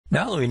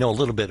Now that we know a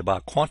little bit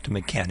about quantum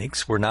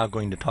mechanics, we're now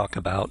going to talk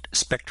about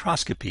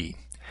spectroscopy.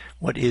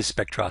 What is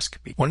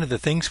spectroscopy? One of the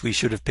things we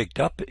should have picked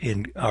up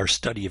in our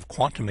study of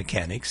quantum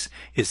mechanics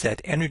is that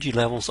energy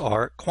levels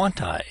are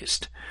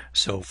quantized.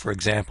 So, for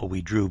example,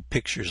 we drew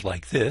pictures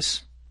like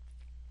this,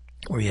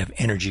 where we have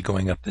energy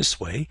going up this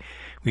way.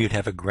 We would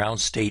have a ground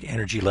state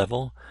energy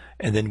level,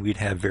 and then we'd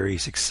have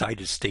various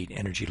excited state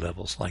energy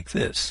levels like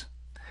this.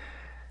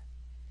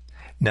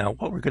 Now,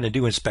 what we're going to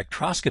do in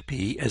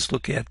spectroscopy is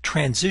look at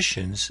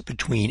transitions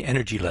between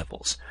energy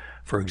levels.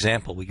 For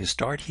example, we can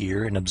start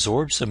here and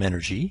absorb some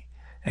energy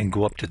and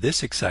go up to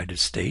this excited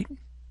state.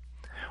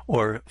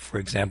 Or, for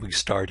example, we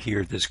start here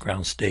at this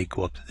ground state,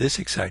 go up to this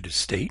excited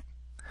state.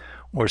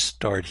 Or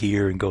start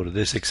here and go to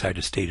this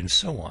excited state, and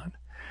so on.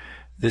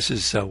 This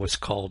is what's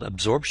called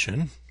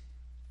absorption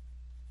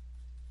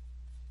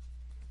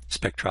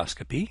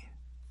spectroscopy.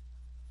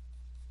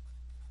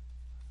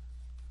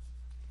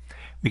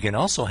 We can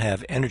also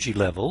have energy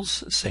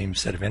levels, same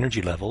set of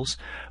energy levels,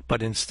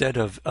 but instead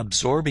of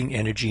absorbing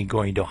energy and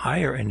going to a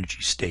higher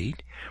energy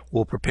state,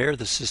 we'll prepare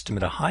the system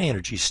at a high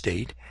energy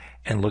state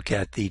and look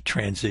at the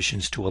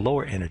transitions to a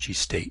lower energy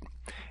state.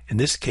 In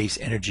this case,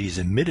 energy is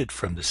emitted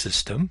from the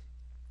system,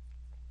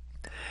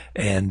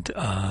 and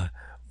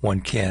one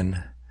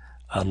can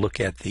look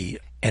at the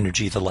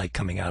energy of the light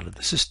coming out of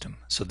the system.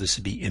 So this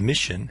would be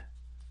emission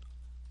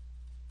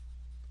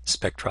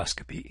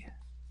spectroscopy.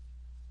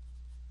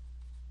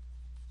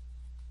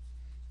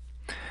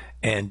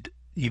 And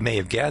you may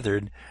have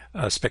gathered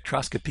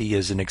spectroscopy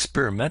is an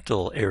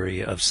experimental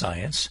area of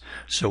science,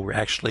 so we're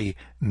actually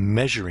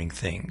measuring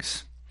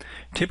things.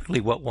 Typically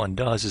what one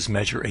does is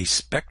measure a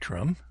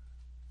spectrum,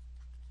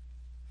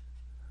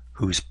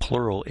 whose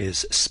plural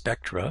is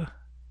spectra,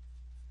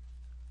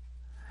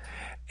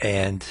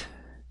 and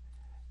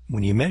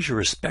when you measure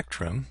a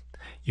spectrum,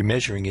 you're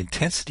measuring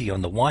intensity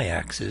on the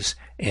y-axis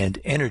and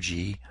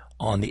energy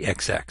on the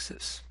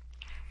x-axis.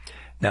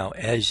 Now,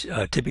 as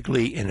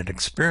typically in an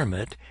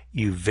experiment,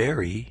 you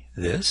vary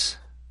this.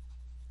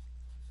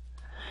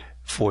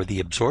 For the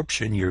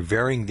absorption, you're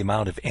varying the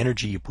amount of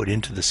energy you put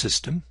into the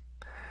system.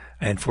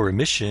 And for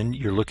emission,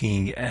 you're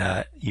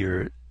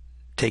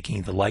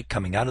taking the light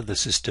coming out of the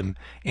system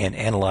and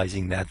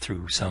analyzing that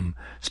through some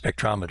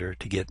spectrometer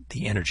to get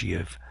the energy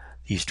of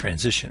these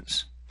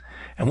transitions.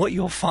 And what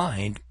you'll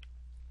find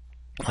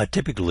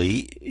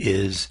typically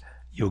is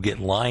you'll get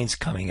lines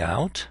coming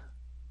out,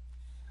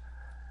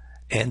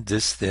 and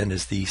this then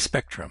is the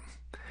spectrum.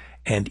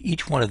 And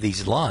each one of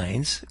these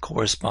lines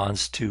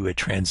corresponds to a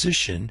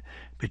transition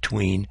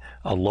between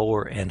a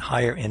lower and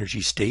higher energy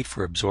state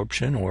for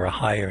absorption, or a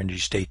higher energy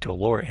state to a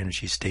lower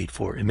energy state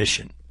for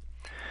emission.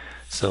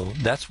 So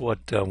that's what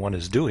one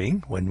is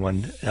doing when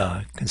one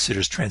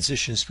considers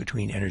transitions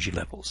between energy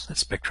levels.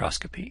 That's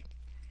spectroscopy.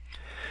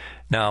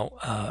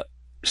 Now,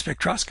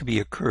 spectroscopy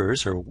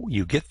occurs, or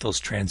you get those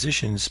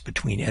transitions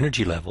between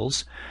energy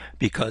levels,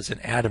 because an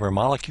atom or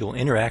molecule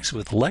interacts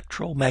with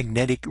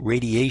electromagnetic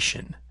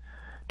radiation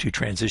to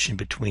transition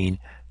between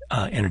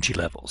energy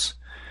levels.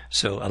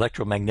 So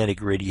electromagnetic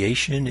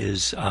radiation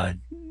is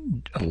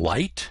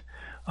light.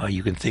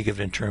 You can think of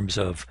it in terms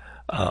of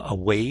a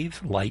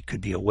wave. Light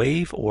could be a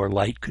wave, or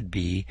light could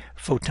be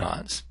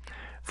photons.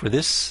 For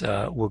this,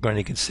 we're going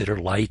to consider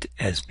light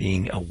as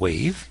being a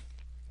wave.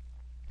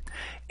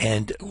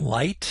 And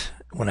light,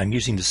 when I'm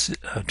using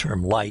the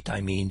term light,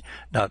 I mean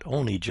not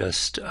only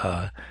just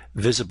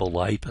visible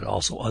light, but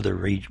also other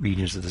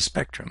regions of the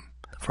spectrum.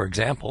 For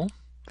example,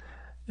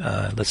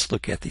 let's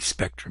look at the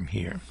spectrum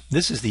here.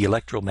 This is the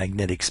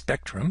electromagnetic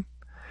spectrum,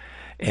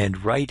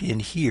 and right in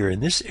here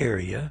in this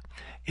area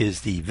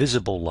is the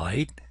visible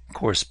light,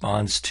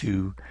 corresponds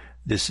to,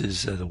 this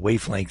is the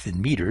wavelength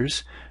in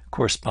meters,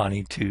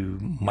 corresponding to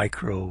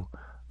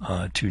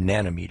to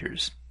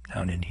nanometers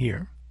down in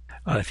here.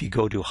 If you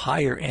go to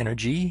higher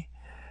energy,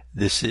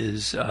 this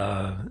is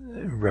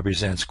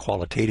represents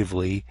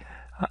qualitatively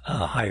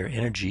higher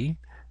energy,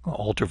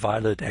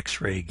 ultraviolet,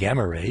 X-ray,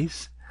 gamma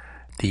rays.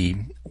 The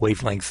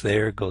wavelength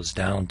there goes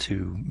down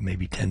to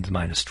maybe 10 to the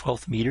minus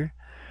 12th meter.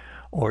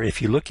 Or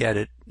if you look at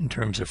it in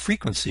terms of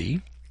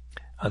frequency,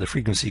 the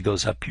frequency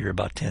goes up here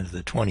about 10 to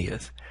the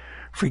 20th.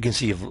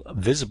 Frequency of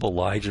visible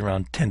light is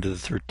around 10 to the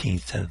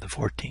 13th, 10 to the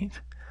 14th.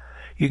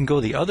 You can go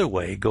the other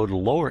way, go to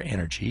lower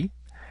energy,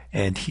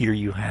 and here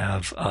you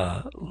have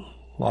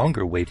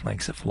longer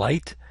wavelengths of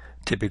light,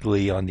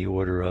 typically on the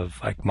order of,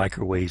 like,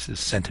 microwaves is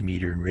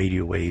centimeter and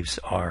radio waves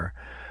are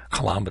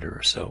kilometer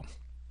or so.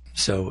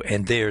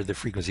 And there the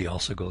frequency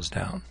also goes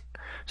down.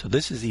 So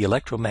this is the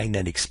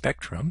electromagnetic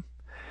spectrum,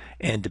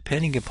 and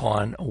depending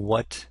upon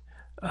what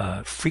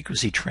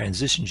frequency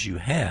transitions you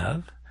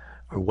have,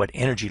 or what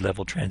energy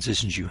level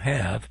transitions you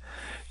have,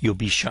 you'll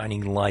be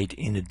shining light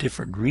in a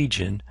different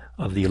region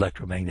of the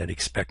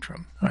electromagnetic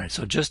spectrum. All right,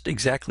 so just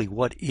exactly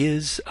what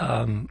is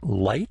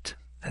light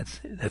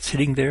that's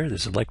hitting there?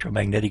 There's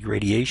electromagnetic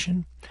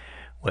radiation.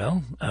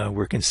 Well,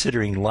 we're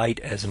considering light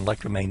as an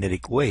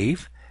electromagnetic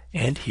wave,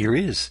 and here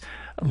is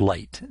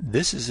light.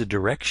 This is the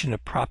direction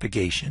of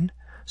propagation,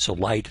 so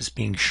light is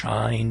being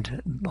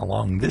shined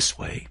along this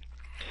way.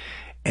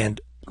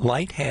 And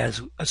light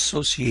has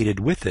associated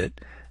with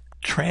it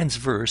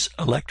transverse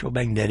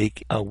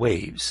electromagnetic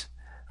waves.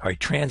 All right,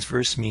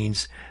 transverse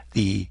means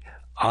the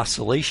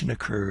oscillation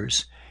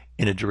occurs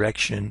in a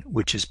direction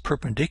which is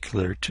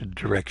perpendicular to the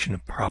direction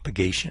of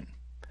propagation.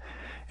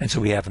 And so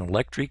we have an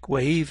electric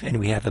wave and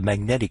we have a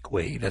magnetic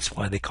wave. That's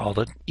why they call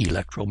it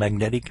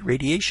electromagnetic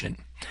radiation.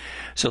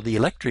 So the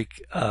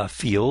electric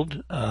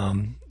field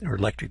or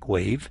electric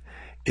wave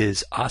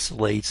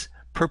oscillates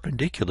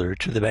perpendicular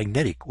to the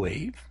magnetic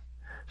wave.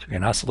 So we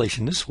have an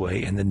oscillation this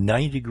way, and then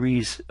 90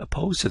 degrees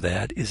opposed to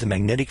that is a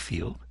magnetic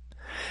field.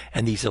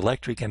 And these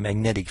electric and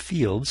magnetic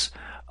fields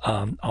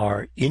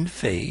are in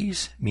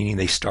phase, meaning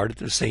they start at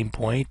the same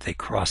point, they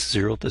cross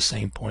zero at the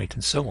same point,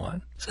 and so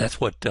on. So that's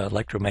what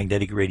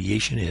electromagnetic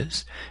radiation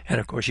is. And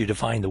of course, you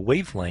define the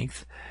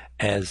wavelength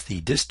as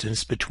the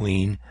distance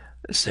between,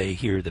 say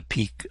here, the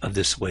peak of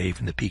this wave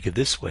and the peak of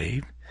this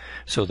wave.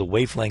 So the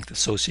wavelength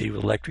associated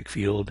with electric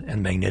field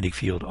and magnetic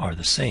field are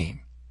the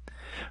same.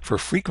 For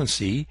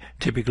frequency,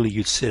 typically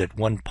you'd sit at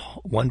one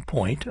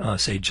point,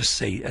 say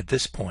at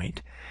this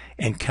point,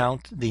 and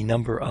count the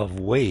number of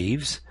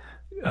waves,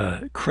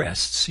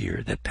 crests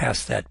here, that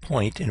pass that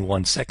point in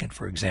 1 second,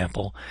 for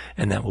example,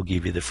 and that will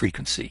give you the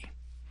frequency.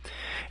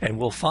 And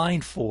we'll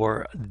find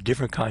for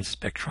different kinds of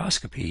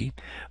spectroscopy,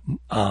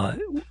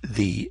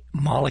 the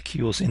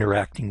molecules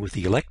interacting with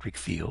the electric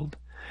field,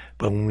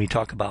 but when we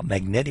talk about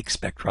magnetic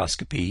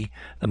spectroscopy,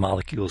 the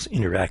molecules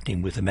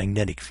interacting with the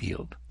magnetic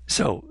field.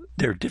 So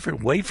there are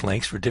different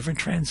wavelengths for different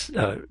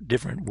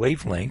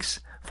wavelengths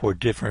for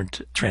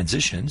different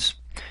transitions,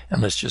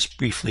 and let's just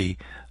briefly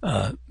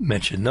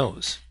mention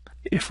those.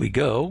 If we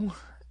go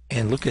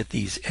and look at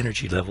these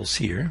energy levels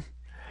here,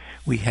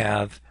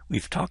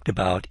 we've talked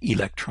about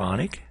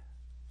electronic,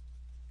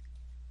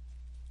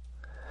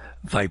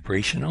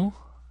 vibrational,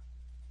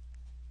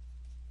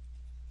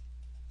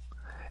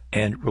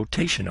 and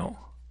rotational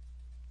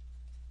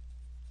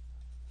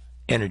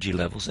energy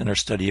levels in our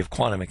study of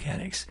quantum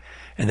mechanics.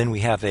 And then we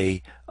have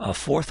a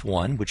fourth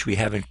one, which we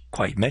haven't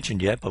quite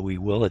mentioned yet, but we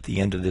will at the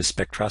end of this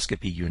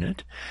spectroscopy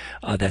unit.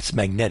 That's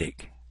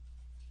magnetic.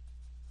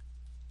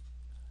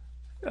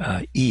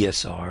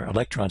 ESR,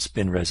 electron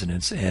spin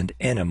resonance, and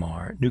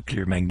NMR,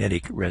 nuclear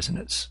magnetic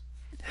resonance.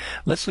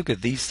 Let's look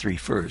at these three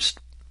first.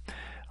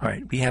 All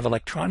right, we have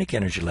electronic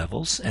energy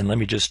levels, and let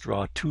me just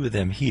draw two of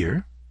them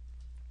here.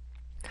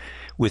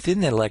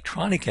 Within the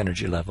electronic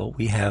energy level,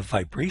 we have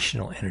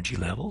vibrational energy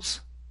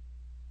levels,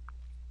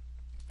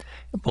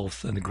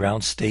 both in the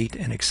ground state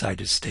and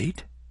excited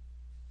state.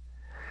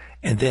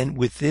 And then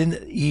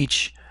within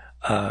each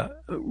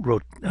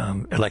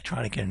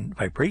electronic and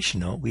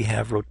vibrational, we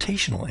have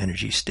rotational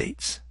energy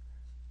states.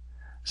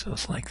 So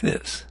it's like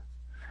this.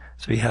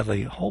 So you have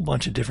a whole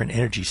bunch of different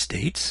energy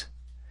states,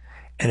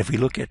 and if we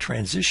look at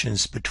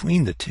transitions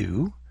between the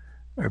two,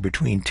 or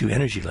between two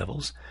energy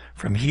levels,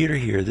 from here to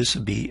here, this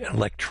would be an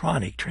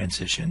electronic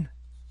transition.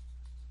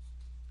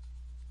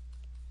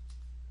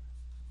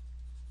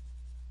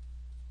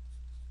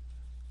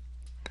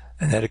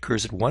 And that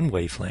occurs at one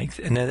wavelength,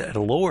 and then at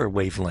a lower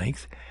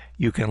wavelength,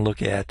 you can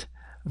look at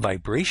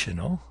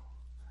vibrational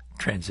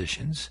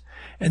transitions,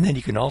 and then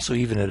you can also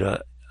even at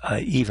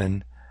a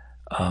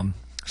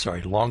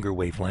longer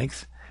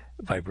wavelength,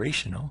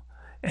 vibrational,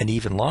 and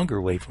even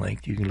longer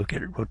wavelength, you can look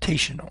at it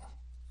rotational.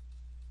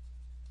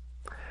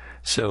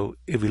 So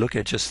if we look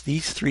at just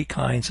these three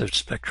kinds of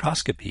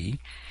spectroscopy,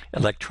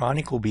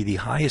 electronic will be the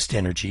highest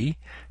energy,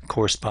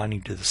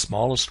 corresponding to the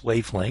smallest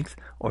wavelength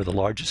or the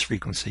largest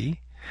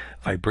frequency.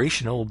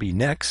 Vibrational will be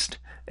next,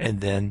 and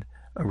then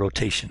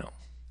rotational.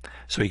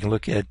 So you can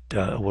look at,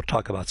 we'll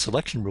talk about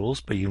selection rules,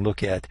 but you can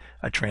look at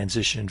a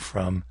transition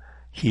from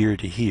here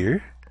to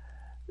here,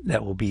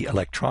 that will be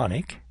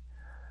electronic.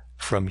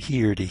 From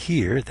here to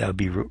here, that would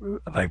be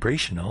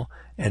vibrational.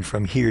 And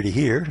from here to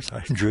here,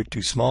 sorry, I drew it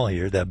too small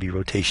here, that would be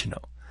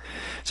rotational.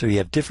 So you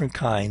have different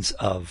kinds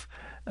of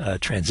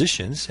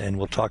transitions, and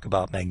we'll talk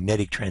about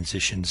magnetic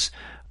transitions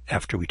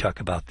after we talk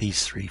about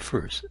these three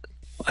first.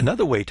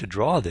 Another way to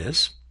draw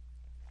this,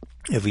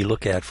 if we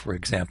look at, for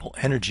example,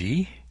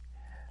 energy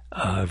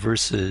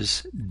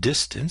versus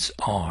distance,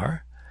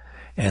 r,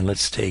 and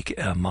let's take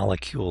a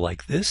molecule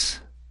like this,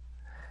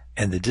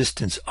 and the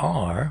distance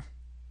r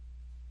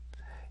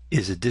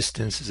is a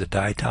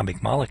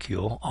diatomic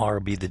molecule. R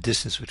will be the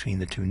distance between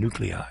the two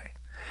nuclei.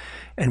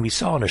 And we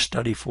saw in our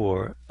study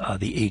for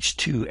the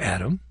H2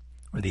 atom,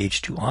 or the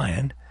H2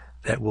 ion,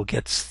 that we'll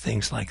get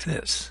things like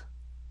this.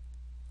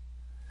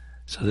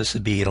 So this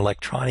would be an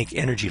electronic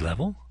energy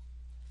level,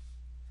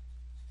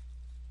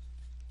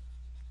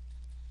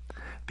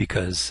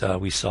 because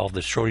we solved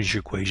the Schrödinger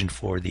equation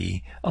for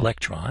the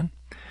electron.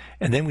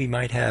 And then we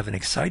might have an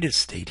excited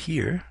state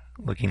here,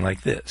 looking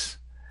like this.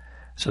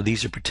 So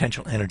these are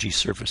potential energy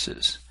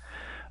surfaces.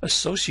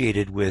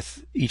 Associated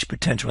with each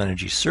potential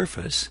energy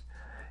surface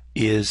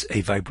is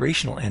a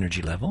vibrational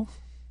energy level.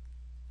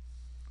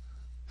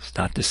 It's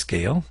not to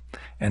scale.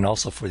 And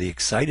also for the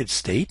excited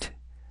state,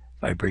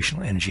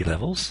 vibrational energy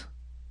levels.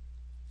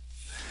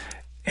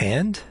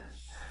 And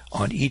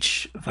on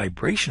each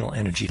vibrational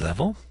energy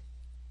level,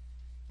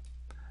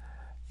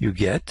 you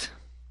get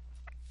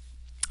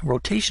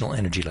rotational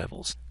energy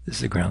levels. This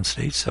is the ground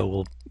state, so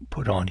we'll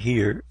put on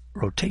here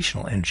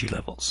rotational energy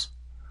levels.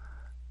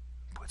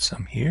 Put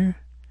some here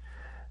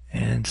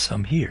and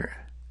some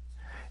here.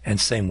 And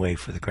same way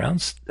for the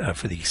ground,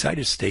 for the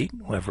excited state,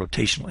 we'll have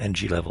rotational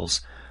energy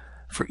levels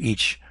for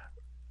each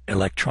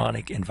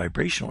electronic and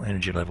vibrational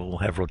energy level. We'll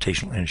have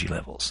rotational energy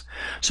levels.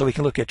 So we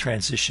can look at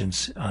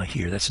transitions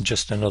here. That's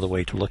just another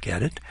way to look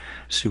at it,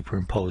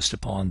 superimposed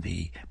upon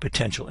the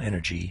potential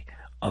energy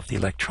of the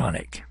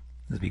electronic.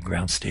 This would be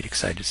ground state,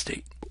 excited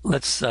state.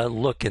 Let's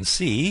look and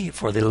see.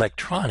 For the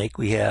electronic,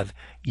 we have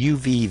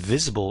UV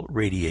visible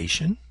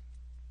radiation.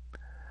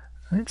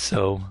 Right,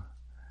 so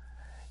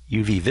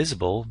UV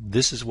visible,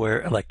 this is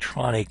where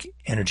electronic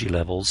energy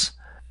levels,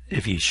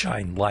 if you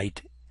shine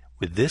light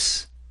with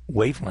this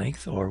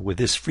wavelength or with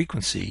this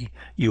frequency,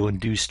 you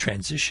induce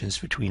transitions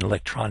between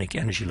electronic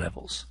energy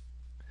levels.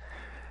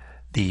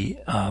 The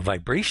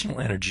vibrational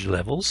energy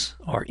levels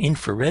are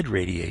infrared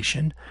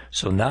radiation.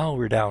 So now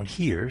we're down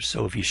here.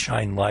 So if you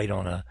shine light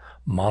on a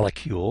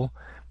molecule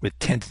with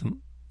 10 to the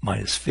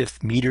minus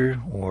 5th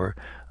meter or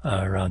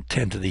around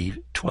 10 to the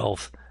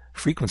 12th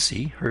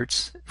frequency,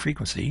 hertz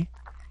frequency,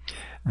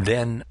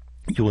 then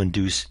you'll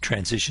induce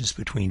transitions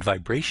between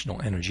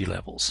vibrational energy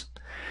levels.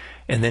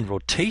 And then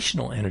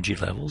rotational energy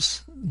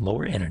levels,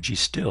 lower energy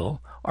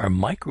still, are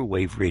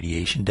microwave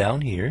radiation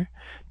down here,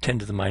 10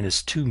 to the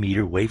minus 2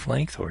 meter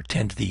wavelength, or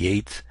 10 to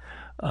the 8th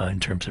in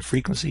terms of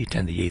frequency,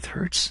 10 to the 8th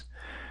hertz.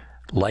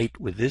 Light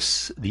with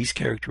these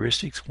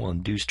characteristics will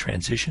induce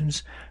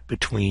transitions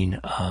between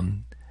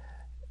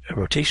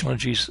rotational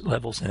energy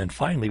levels. And then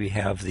finally we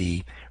have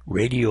the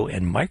radio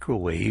and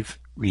microwave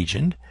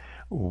region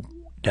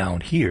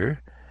down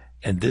here,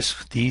 and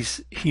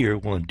these here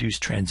will induce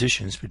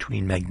transitions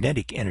between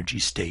magnetic energy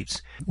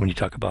states when you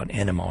talk about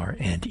NMR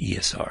and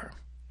ESR.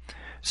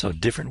 So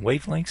different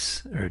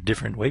wavelengths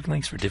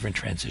for different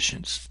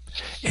transitions.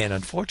 And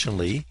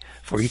unfortunately,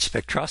 for each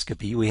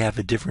spectroscopy, we have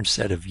a different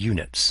set of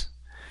units.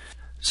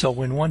 So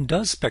when one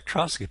does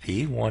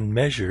spectroscopy, one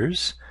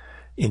measures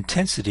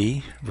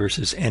intensity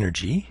versus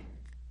energy.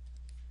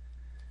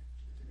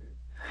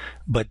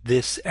 But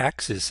this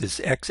axis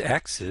is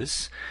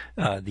x-axis.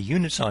 The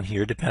units on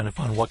here depend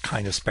upon what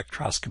kind of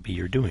spectroscopy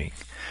you're doing.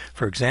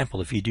 For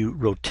example, if you do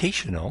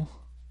rotational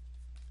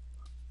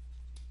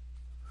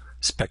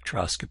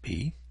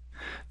spectroscopy,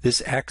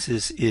 this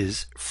axis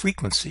is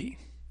frequency.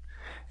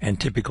 And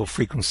typical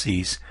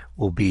frequencies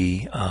will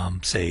be,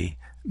 say,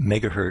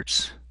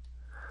 megahertz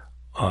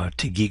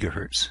to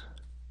gigahertz.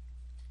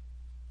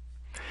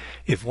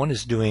 If one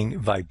is doing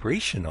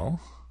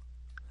vibrational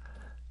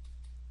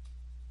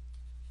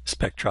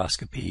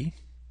spectroscopy,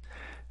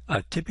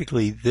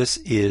 typically this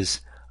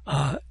is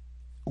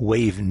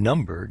wave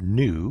number,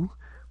 nu,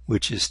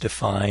 which is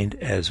defined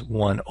as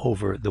 1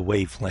 over the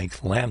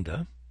wavelength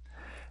lambda,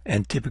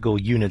 and typical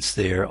units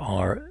there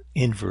are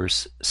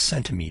inverse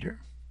centimeter.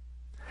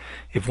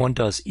 If one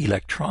does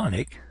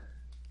electronic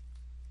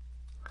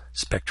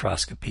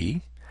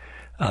spectroscopy,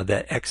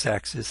 that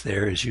x-axis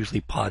there is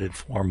usually plotted in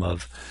form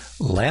of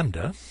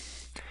lambda,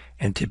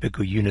 and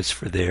typical units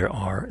for there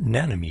are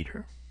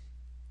nanometer.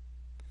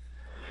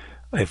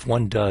 If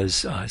one does,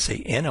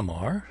 say,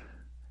 NMR,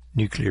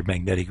 nuclear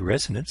magnetic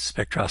resonance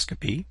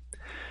spectroscopy,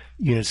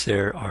 units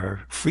there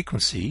are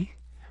frequency,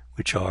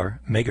 which are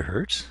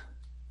megahertz,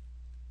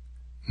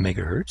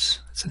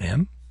 that's an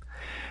M.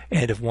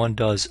 And if one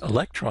does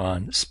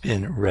electron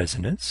spin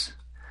resonance,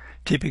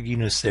 typical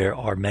units there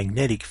are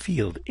magnetic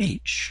field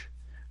H,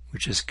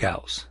 which is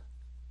Gauss.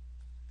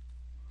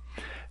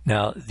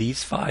 Now,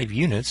 these 5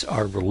 units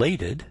are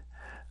related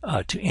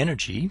to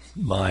energy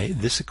by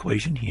this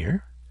equation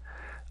here.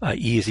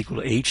 E is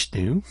equal to h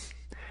nu,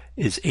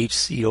 is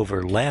hc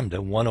over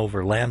lambda. 1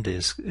 over lambda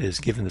is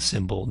given the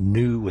symbol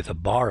nu with a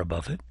bar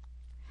above it.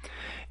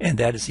 And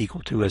that is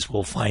equal to, as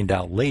we'll find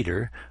out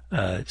later,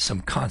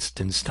 some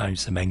constants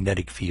times the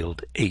magnetic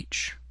field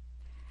H.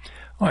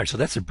 All right, so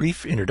that's a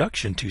brief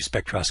introduction to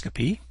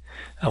spectroscopy.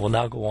 I will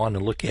now go on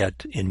and look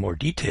at, in more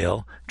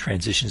detail,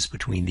 transitions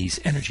between these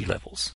energy levels.